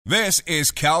This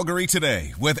is Calgary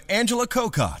Today with Angela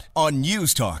Kokott on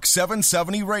News Talk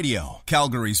 770 Radio,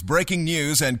 Calgary's breaking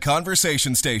news and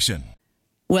conversation station.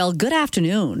 Well, good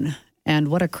afternoon. And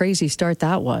what a crazy start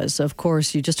that was. Of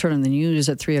course, you just heard on the news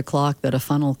at 3 o'clock that a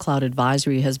funnel cloud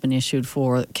advisory has been issued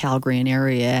for Calgary and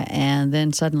area. And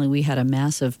then suddenly we had a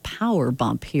massive power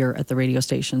bump here at the radio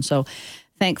station. So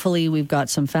thankfully, we've got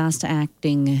some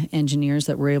fast-acting engineers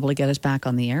that were able to get us back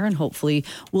on the air. And hopefully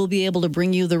we'll be able to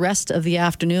bring you the rest of the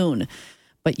afternoon.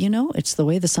 But, you know, it's the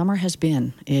way the summer has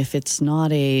been. If it's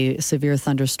not a severe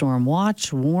thunderstorm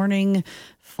watch, warning,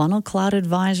 funnel cloud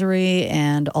advisory,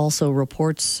 and also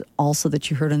reports also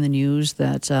that you heard on the news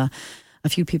that a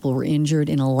few people were injured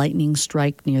in a lightning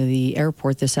strike near the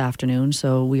airport this afternoon.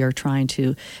 So we are trying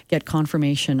to get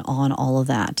confirmation on all of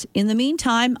that. In the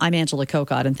meantime, I'm Angela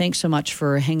Kokott, and thanks so much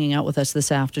for hanging out with us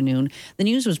this afternoon. The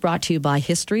news was brought to you by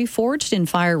History. Forged in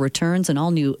Fire returns. An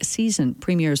all-new season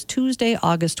premieres Tuesday,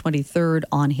 August 23rd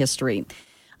on History.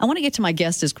 I want to get to my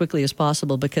guest as quickly as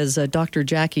possible because Dr.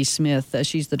 Jackie Smith,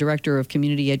 she's the Director of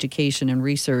Community Education and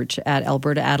Research at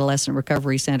Alberta Adolescent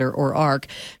Recovery Centre, or AARC.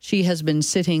 She has been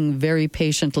sitting very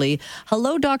patiently.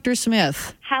 Hello, Dr.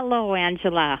 Smith. Hello,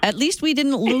 Angela. At least we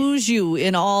didn't lose you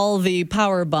in all the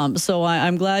power bumps, so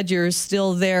I'm glad you're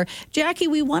still there. Jackie,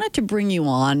 we wanted to bring you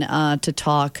on to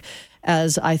talk,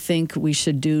 as I think we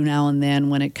should do now and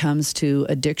then when it comes to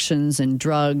addictions and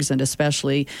drugs, and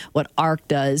especially what AARC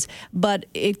does. But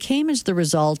it came as the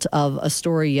result of a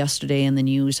story yesterday in the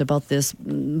news about this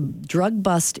drug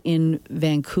bust in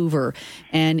Vancouver,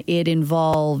 and it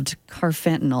involved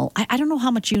carfentanil. I don't know how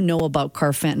much you know about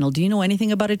carfentanil. Do you know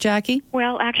anything about it, Jackie?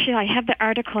 Well, actually, I have the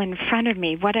article in front of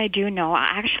me. What I do know,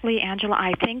 actually, Angela,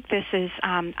 I think this is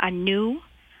a new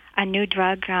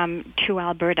drug to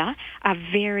Alberta, a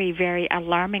very, very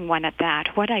alarming one at that.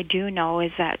 What I do know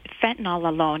is that fentanyl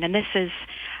alone, and this is,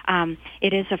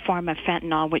 it is a form of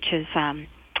fentanyl, which is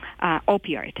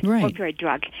opioid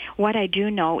drug. What I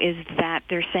do know is that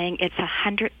they're saying it's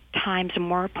 100 times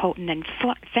more potent than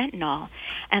fentanyl.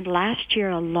 And last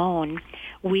year alone,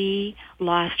 we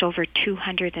lost over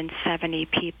 270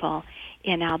 people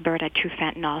in Alberta to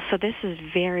fentanyl. So this is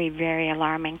very, very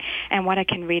alarming. And what I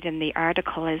can read in the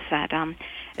article is that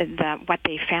what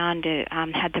they found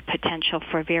had the potential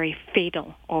for very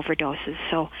fatal overdoses.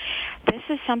 So this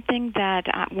is something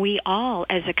that we all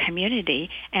as a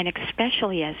community, and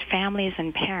especially as families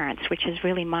and parents, which is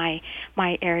really my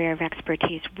area of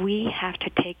expertise, we have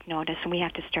to take notice and we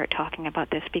have to start talking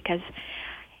about this because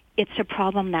it's a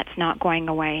problem that's not going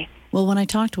away. Well, when I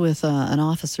talked with an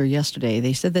officer yesterday,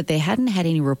 they said that they hadn't had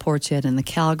any reports yet in the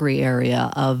Calgary area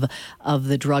of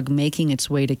the drug making its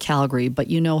way to Calgary, but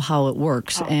you know how it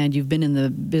works, and you've been in the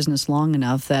business long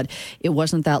enough that it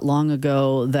wasn't that long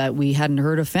ago that we hadn't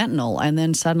heard of fentanyl, and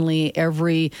then suddenly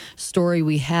every story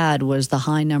we had was the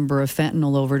high number of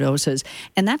fentanyl overdoses,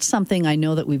 and that's something I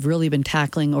know that we've really been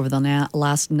tackling over the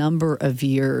last number of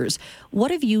years.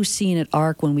 What have you seen at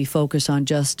AARC when we focus on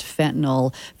just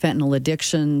fentanyl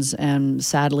addictions, and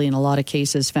sadly, in a lot of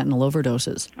cases, fentanyl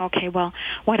overdoses? Okay, well,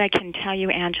 what I can tell you,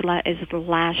 Angela, is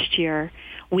last year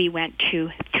we went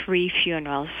to 3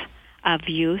 funerals of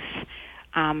youth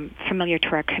familiar to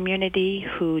our community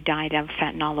who died of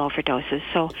fentanyl overdoses.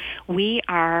 So we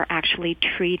are actually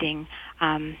treating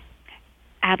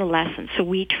adolescents. So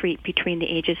we treat between the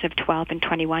ages of 12 and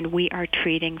 21. We are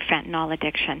treating fentanyl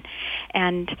addiction.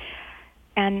 And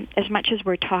as much as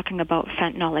we're talking about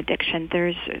fentanyl addiction,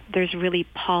 there's really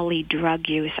poly drug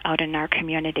use out in our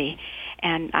community.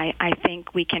 And I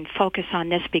think we can focus on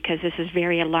this because this is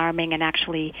very alarming and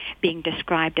actually being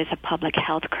described as a public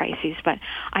health crisis. But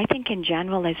I think in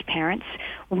general, as parents,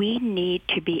 we need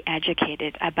to be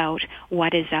educated about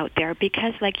what is out there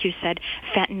because, like you said,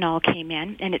 fentanyl came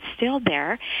in and it's still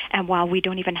there. And while we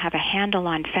don't even have a handle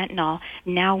on fentanyl,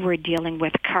 now we're dealing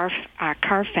with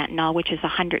carfentanil, which is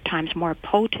 100 times more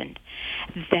potent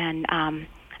than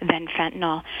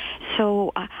fentanyl.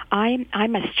 So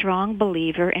I'm a strong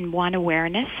believer in 1,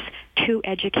 awareness, 2,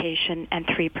 education, and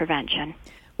 3, prevention.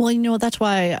 Well, you know, that's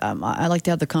why I like to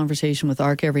have the conversation with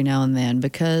AARC every now and then,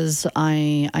 because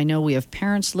I know we have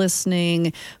parents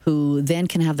listening who then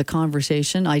can have the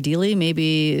conversation. Ideally,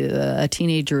 maybe a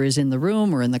teenager is in the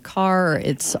room or in the car.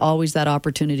 It's always that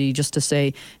opportunity just to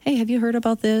say, hey, have you heard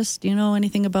about this? Do you know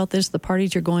anything about this? The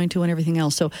parties you're going to and everything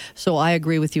else. So I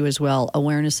agree with you as well.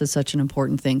 Awareness is such an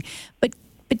important thing. But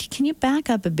can you back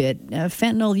up a bit?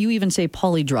 Fentanyl, you even say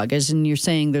polydrug, as in you're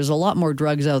saying there's a lot more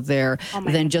drugs out there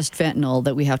than just fentanyl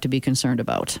that we have to be concerned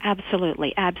about.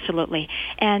 Absolutely, absolutely.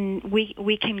 And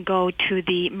we can go to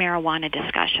the marijuana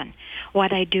discussion.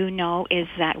 What I do know is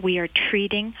that we are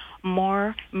treating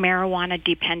more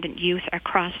marijuana-dependent youth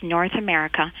across North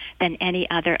America than any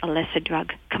other illicit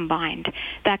drug combined.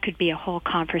 That could be a whole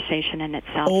conversation in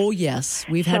itself. Oh, yes.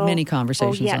 We've had many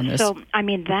conversations on this. So, I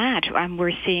mean,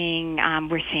 we're seeing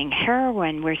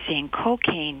heroin, we're seeing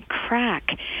cocaine,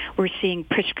 crack, we're seeing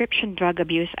prescription drug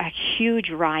abuse, a huge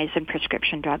rise in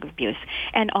prescription drug abuse,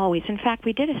 and always. In fact,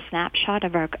 we did a snapshot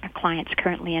of our clients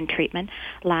currently in treatment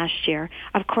last year.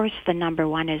 Of course, the number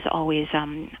one is always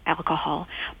alcohol,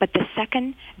 but the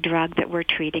second drug that we're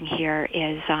treating here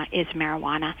is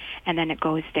marijuana, and then it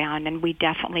goes down, and we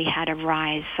definitely had a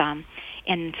rise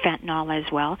in fentanyl as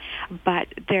well. But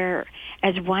there,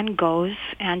 as one goes,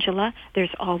 Angela,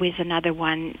 there's always another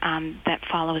one that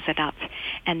follows it up.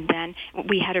 And then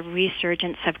we had a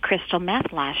resurgence of crystal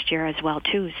meth last year as well,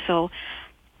 too. So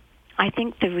I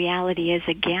think the reality is,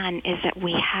 again, is that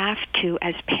we have to,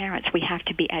 as parents, we have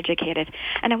to be educated.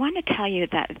 And I want to tell you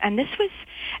that, and this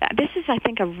is, I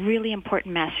think, a really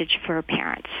important message for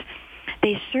parents.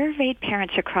 They surveyed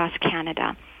parents across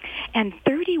Canada, and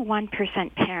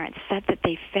 31% parents said that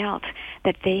they felt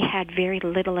that they had very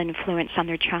little influence on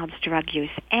their child's drug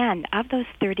use. And of those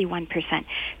 31%,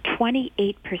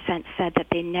 28% said that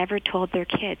they never told their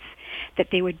kids that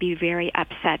they would be very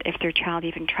upset if their child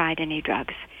even tried any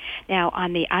drugs. Now,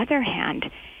 on the other hand,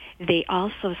 they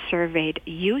also surveyed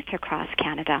youth across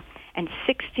Canada, and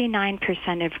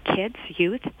 69% of kids,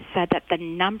 youth, said that the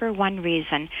number one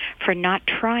reason for not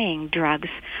trying drugs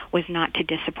was not to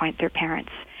disappoint their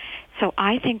parents. So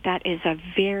I think that is a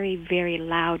very, very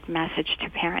loud message to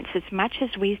parents. As much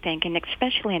as we think, and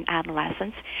especially in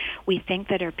adolescence, we think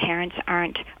that our parents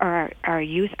aren't, or our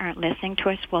youth aren't listening to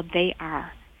us. Well, they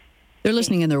are. They're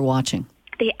listening and they're watching.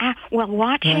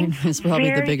 Watching is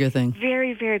probably the bigger thing.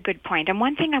 Very, very good point. And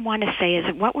one thing I want to say is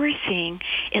that what we're seeing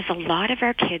is a lot of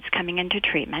our kids coming into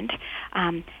treatment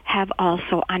have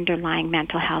also underlying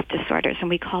mental health disorders, and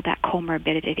we call that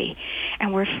comorbidity.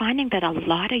 And we're finding that a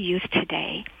lot of youth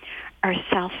today are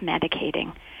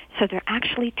self-medicating. So they're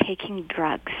actually taking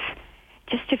drugs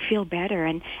just to feel better.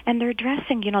 And they're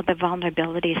addressing, the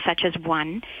vulnerabilities such as,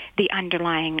 one, the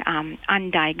underlying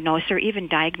undiagnosed or even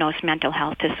diagnosed mental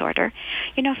health disorder.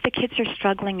 If the kids are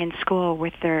struggling in school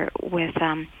with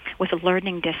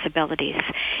learning disabilities,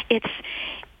 it's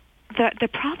the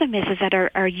problem is that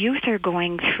our youth are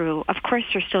going through, of course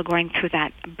they're still going through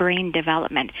that brain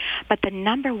development, but the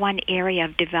number one area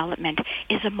of development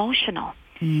is emotional.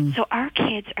 So our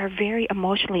kids are very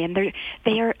emotionally, and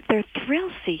they're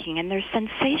thrill-seeking and they're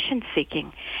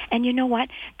sensation-seeking. And you know what?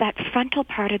 That frontal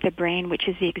part of the brain, which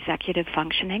is the executive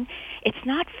functioning, it's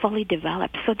not fully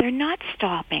developed. So they're not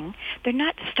stopping. They're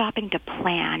not stopping to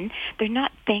plan. They're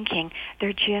not thinking.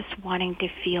 They're just wanting to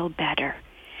feel better.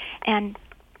 And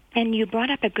you brought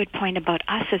up a good point about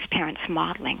us as parents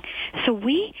modeling. So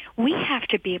we have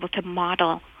to be able to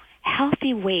model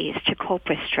healthy ways to cope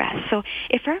with stress. So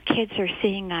if our kids are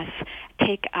seeing us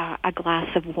take a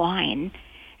glass of wine,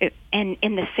 and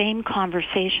in the same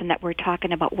conversation that we're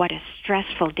talking about what a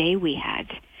stressful day we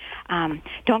had,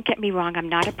 don't get me wrong, I'm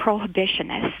not a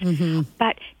prohibitionist,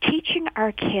 but teaching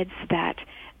our kids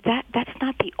that's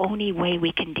not the only way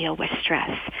we can deal with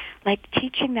stress. Like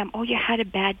teaching them, you had a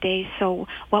bad day, so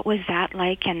what was that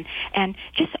like? And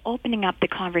just opening up the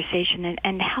conversation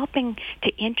and helping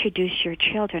to introduce your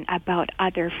children about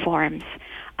other forms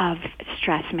of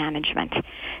stress management.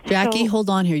 Jackie,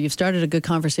 hold on here. You've started a good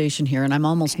conversation here, and I'm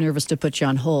almost nervous to put you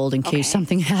on hold in case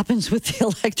something happens with the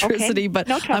electricity. But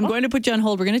no trouble. I'm going to put you on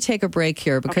hold. We're going to take a break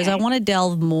here because I want to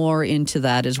delve more into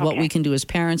that as what we can do as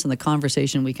parents and the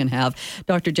conversation we can have.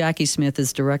 Dr. Jackie Smith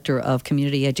is Director of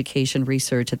Community Education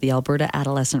Research at the Alberta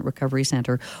Adolescent Recovery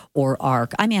Centre, or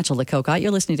AARC. I'm Angela Kokott.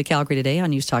 You're listening to Calgary Today on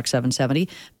News Talk 770.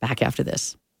 Back after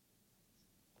this.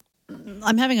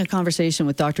 I'm having a conversation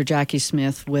with Dr. Jackie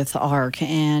Smith with AARC,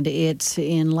 and it's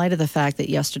in light of the fact that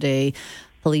yesterday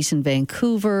police in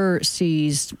Vancouver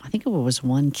seized, I think it was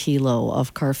 1 kilo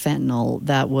of carfentanil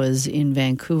that was in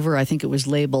Vancouver. I think it was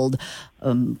labeled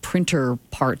printer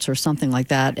parts or something like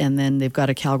that, and then they've got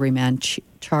a Calgary man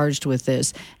charged with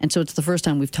this. And so it's the first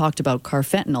time we've talked about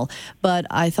carfentanil. But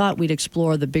I thought we'd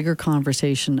explore the bigger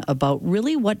conversation about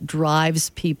really what drives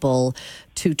people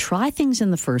to try things in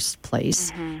the first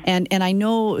place. And I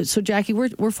know, so Jackie,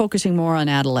 we're focusing more on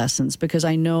adolescents because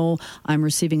I know I'm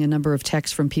receiving a number of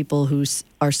texts from people who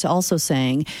are also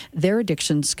saying their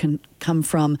addictions can come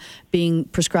from being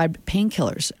prescribed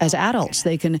painkillers as adults.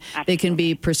 They can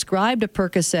be prescribed a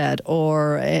Percocet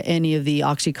or any of the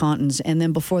OxyContins, and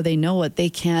then before they know it, they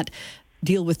can't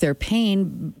deal with their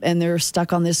pain and they're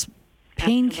stuck on this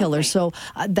painkiller. So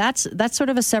that's sort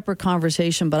of a separate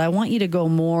conversation, but I want you to go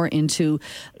more into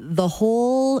the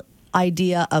whole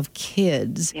idea of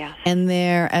kids. Yes. And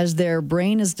as their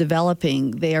brain is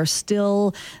developing, they are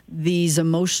still these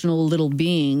emotional little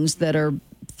beings that are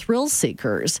thrill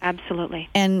seekers. Absolutely.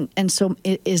 And so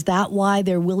is that why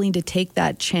they're willing to take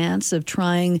that chance of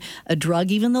trying a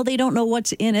drug, even though they don't know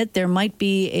what's in it? There might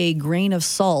be a grain of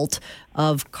salt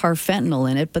of carfentanil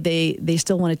in it, but they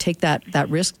still want to take that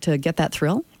risk to get that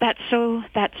thrill? That's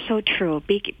so true,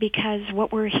 because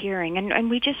what we're hearing,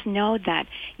 and we just know that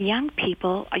young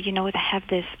people, they have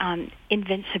this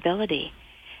invincibility.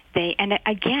 And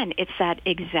again, it's that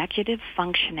executive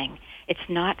functioning. It's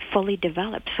not fully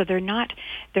developed, so they're not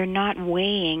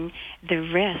weighing the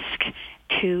risk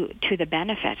to the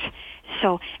benefit.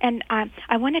 So, and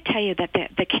I want to tell you that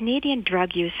the Canadian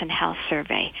Drug Use and Health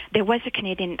Survey, there was a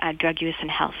Canadian Drug Use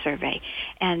and Health Survey,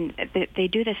 and they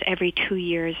do this every 2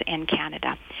 years in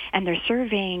Canada, and they're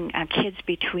surveying kids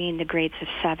between the grades of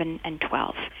 7 and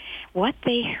 12. What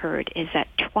they heard is that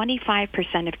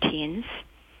 25% of teens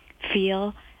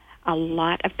feel a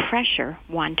lot of pressure,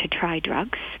 one, to try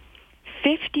drugs.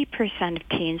 50% of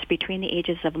teens between the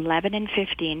ages of 11 and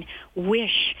 15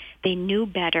 wish they knew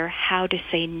better how to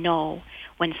say no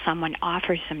when someone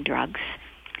offers them drugs.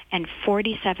 And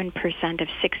 47% of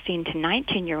 16 to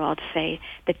 19-year-olds say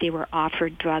that they were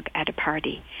offered drug at a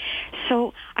party.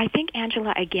 So I think,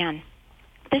 Angela, again,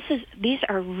 these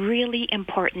are really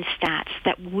important stats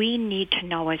that we need to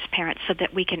know as parents so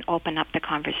that we can open up the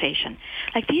conversation.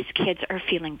 Like, these kids are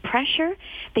feeling pressure.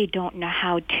 They don't know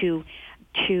how to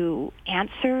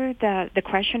answer the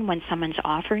question when someone's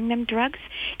offering them drugs.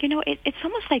 It's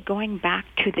almost like going back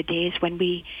to the days when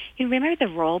you remember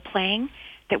the role playing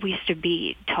that we used to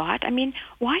be taught? I mean,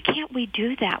 why can't we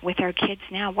do that with our kids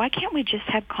now? Why can't we just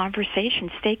have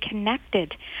conversations, stay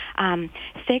connected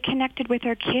with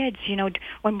our kids?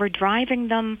 When we're driving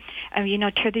them,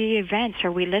 to the events,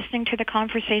 are we listening to the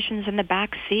conversations in the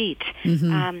back seat?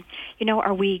 Mm-hmm.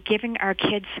 Are we giving our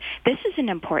kids, this is an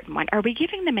important one, are we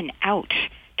giving them an out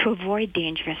to avoid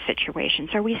dangerous situations?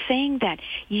 Are we saying that,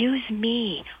 use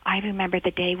me? I remember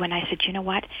the day when I said, you know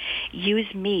what,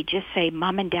 use me. Just say,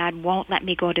 Mom and Dad won't let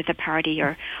me go to the party,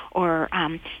 or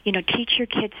teach your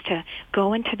kids to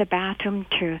go into the bathroom,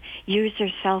 to use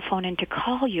their cell phone, and to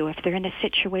call you if they're in a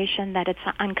situation that it's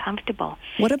uncomfortable.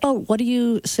 What do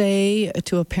you say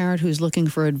to a parent who's looking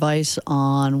for advice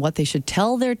on what they should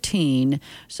tell their teen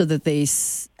so that they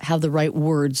have the right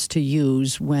words to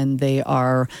use when they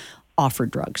are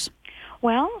offered drugs?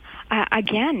 Well,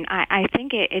 again, I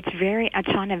think it's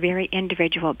on a very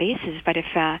individual basis. But if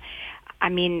a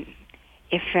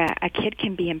kid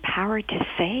can be empowered to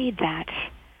say that,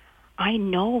 I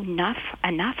know enough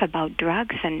about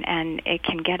drugs and it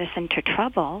can get us into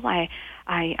trouble.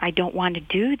 I don't want to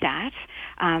do that.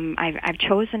 I've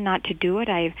chosen not to do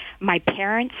it. My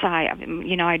parents,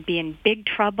 I'd be in big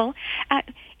trouble.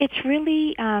 It's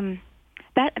really.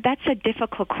 That's a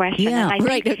difficult question. Yeah,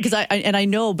 right. Because I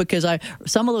know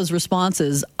some of those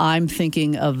responses, I'm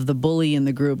thinking of the bully in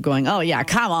the group going, "Oh yeah,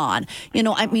 come on."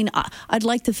 I'd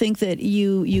like to think that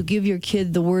you give your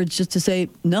kid the words just to say,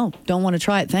 "No, don't want to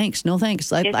try it. Thanks, no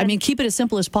thanks." Keep it as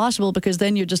simple as possible, because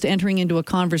then you're just entering into a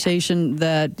conversation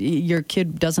that your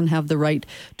kid doesn't have the right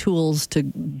tools to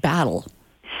battle.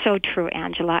 So true,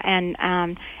 Angela, and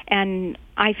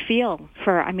I feel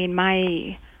for.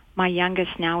 My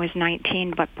youngest now is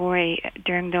 19, but boy,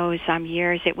 during those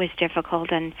years, it was difficult,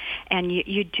 and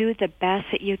you do the best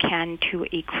that you can to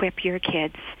equip your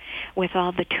kids with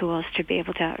all the tools to be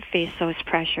able to face those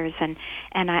pressures. And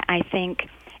I think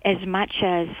as much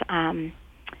as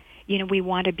we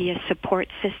want to be a support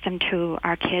system to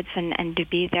our kids and to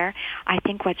be there, I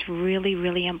think what's really,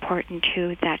 really important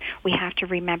too, that we have to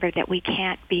remember that we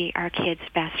can't be our kids'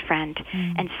 best friend.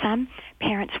 Mm. And some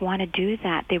parents want to do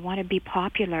that. They want to be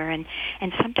popular. And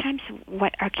sometimes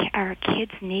what our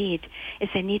kids need is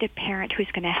they need a parent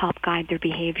who's going to help guide their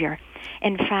behavior.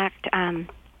 In fact,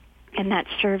 in that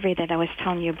survey that I was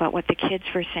telling you about what the kids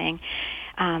were saying,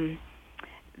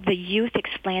 the youth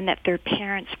explained that their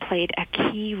parents played a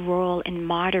key role in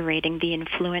moderating the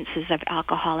influences of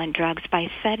alcohol and drugs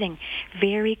by setting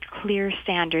very clear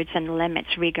standards and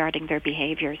limits regarding their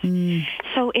behaviors. Mm.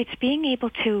 So it's being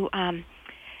able to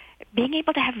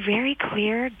have very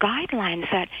clear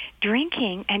guidelines that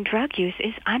drinking and drug use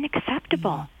is unacceptable.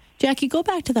 Mm. Jackie, go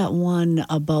back to that one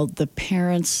about the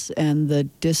parents and the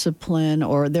discipline,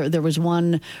 or there was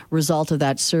one result of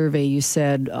that survey. You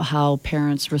said how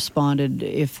parents responded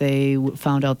if they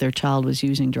found out their child was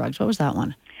using drugs. What was that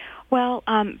one? Well,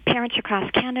 parents across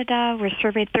Canada were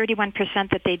surveyed.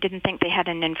 31% that they didn't think they had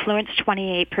an influence.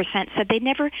 28% said they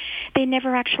never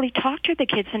actually talked to the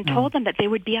kids and told them that they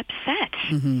would be upset.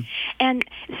 Mm-hmm. And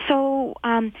so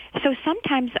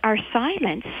sometimes our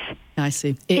silence, I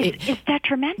see, is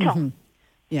detrimental. Mm-hmm.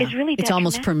 Yeah. Is really it's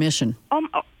almost permission. Oh,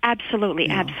 absolutely,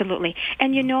 Yeah. absolutely.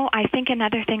 And I think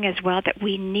another thing as well, that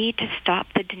we need to stop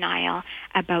the denial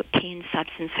about teen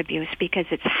substance abuse, because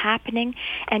it's happening.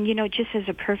 And just as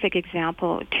a perfect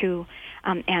example to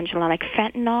Angela, like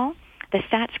fentanyl, the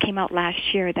stats came out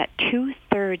last year that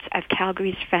 2/3 of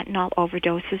Calgary's fentanyl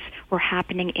overdoses were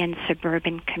happening in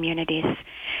suburban communities.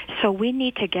 So we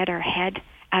need to get our head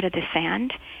out of the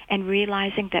sand and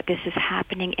realizing that this is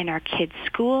happening in our kids'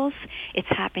 schools, it's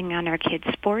happening on our kids'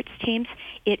 sports teams.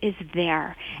 It is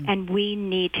there, and we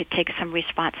need to take some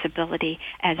responsibility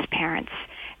as parents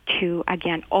to,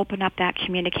 again, open up that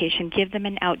communication, give them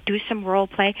an out, do some role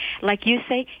play. Like you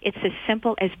say, it's as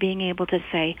simple as being able to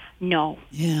say no.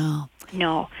 Yeah.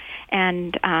 No.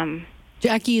 And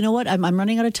Jackie, you know what? I'm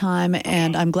running out of time,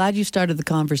 and I'm glad you started the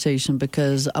conversation,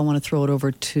 because I want to throw it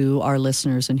over to our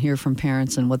listeners and hear from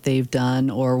parents and what they've done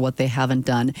or what they haven't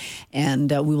done. And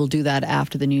we will do that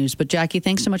after the news. But Jackie,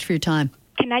 thanks so much for your time.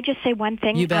 Can I just say one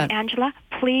thing, You bet. Angela?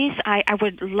 Please, I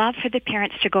would love for the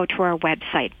parents to go to our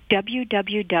website,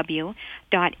 www.aarc.ab.ca.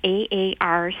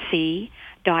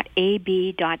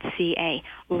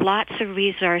 Lots of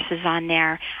resources on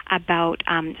there about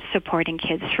supporting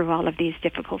kids through all of these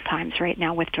difficult times right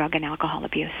now with drug and alcohol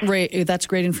abuse. Right, that's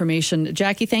great information.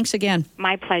 Jackie, thanks again.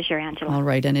 My pleasure, Angela. All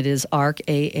right, and it is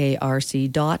AARC.ab.ca.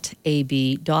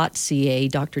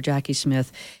 Dr. Jackie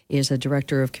Smith is a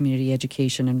Director of Community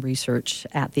Education and Research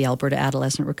at the Alberta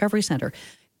Adolescent Recovery Centre.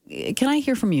 Can I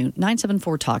hear from you?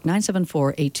 974-TALK,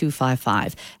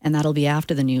 974-8255, and that'll be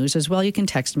after the news. As well, you can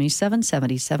text me,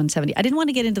 770-770. I didn't want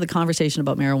to get into the conversation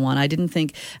about marijuana. I didn't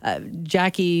think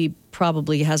Jackie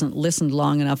probably hasn't listened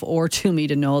long enough or to me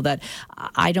to know that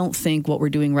I don't think what we're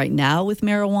doing right now with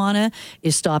marijuana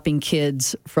is stopping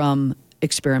kids from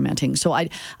experimenting. So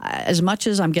as much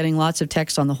as I'm getting lots of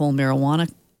texts on the whole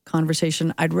marijuana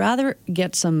conversation, I'd rather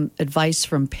get some advice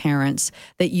from parents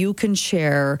that you can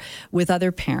share with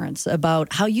other parents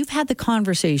about how you've had the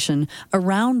conversation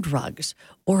around drugs,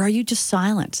 or are you just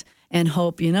silent and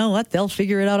hope, you know what, they'll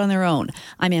figure it out on their own.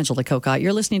 I'm Angela Kokott.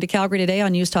 You're listening to Calgary Today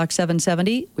on News Talk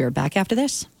 770. We're back after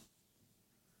this.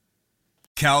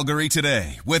 Calgary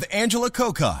Today with Angela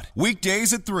Kokott.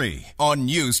 Weekdays at 3 on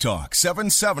News Talk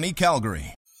 770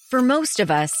 Calgary. For most of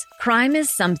us, crime is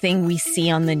something we see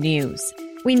on the news.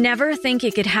 We never think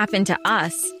it could happen to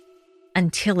us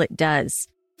until it does.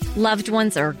 Loved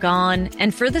ones are gone,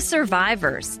 and for the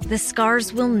survivors, the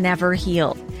scars will never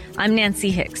heal. I'm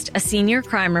Nancy Hixt, a senior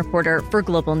crime reporter for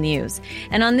Global News.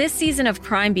 And on this season of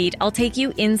Crime Beat, I'll take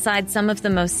you inside some of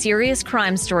the most serious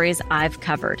crime stories I've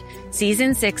covered.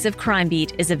 Season 6 of Crime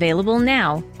Beat is available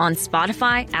now on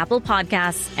Spotify, Apple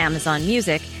Podcasts, Amazon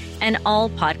Music, and all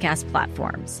podcast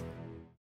platforms.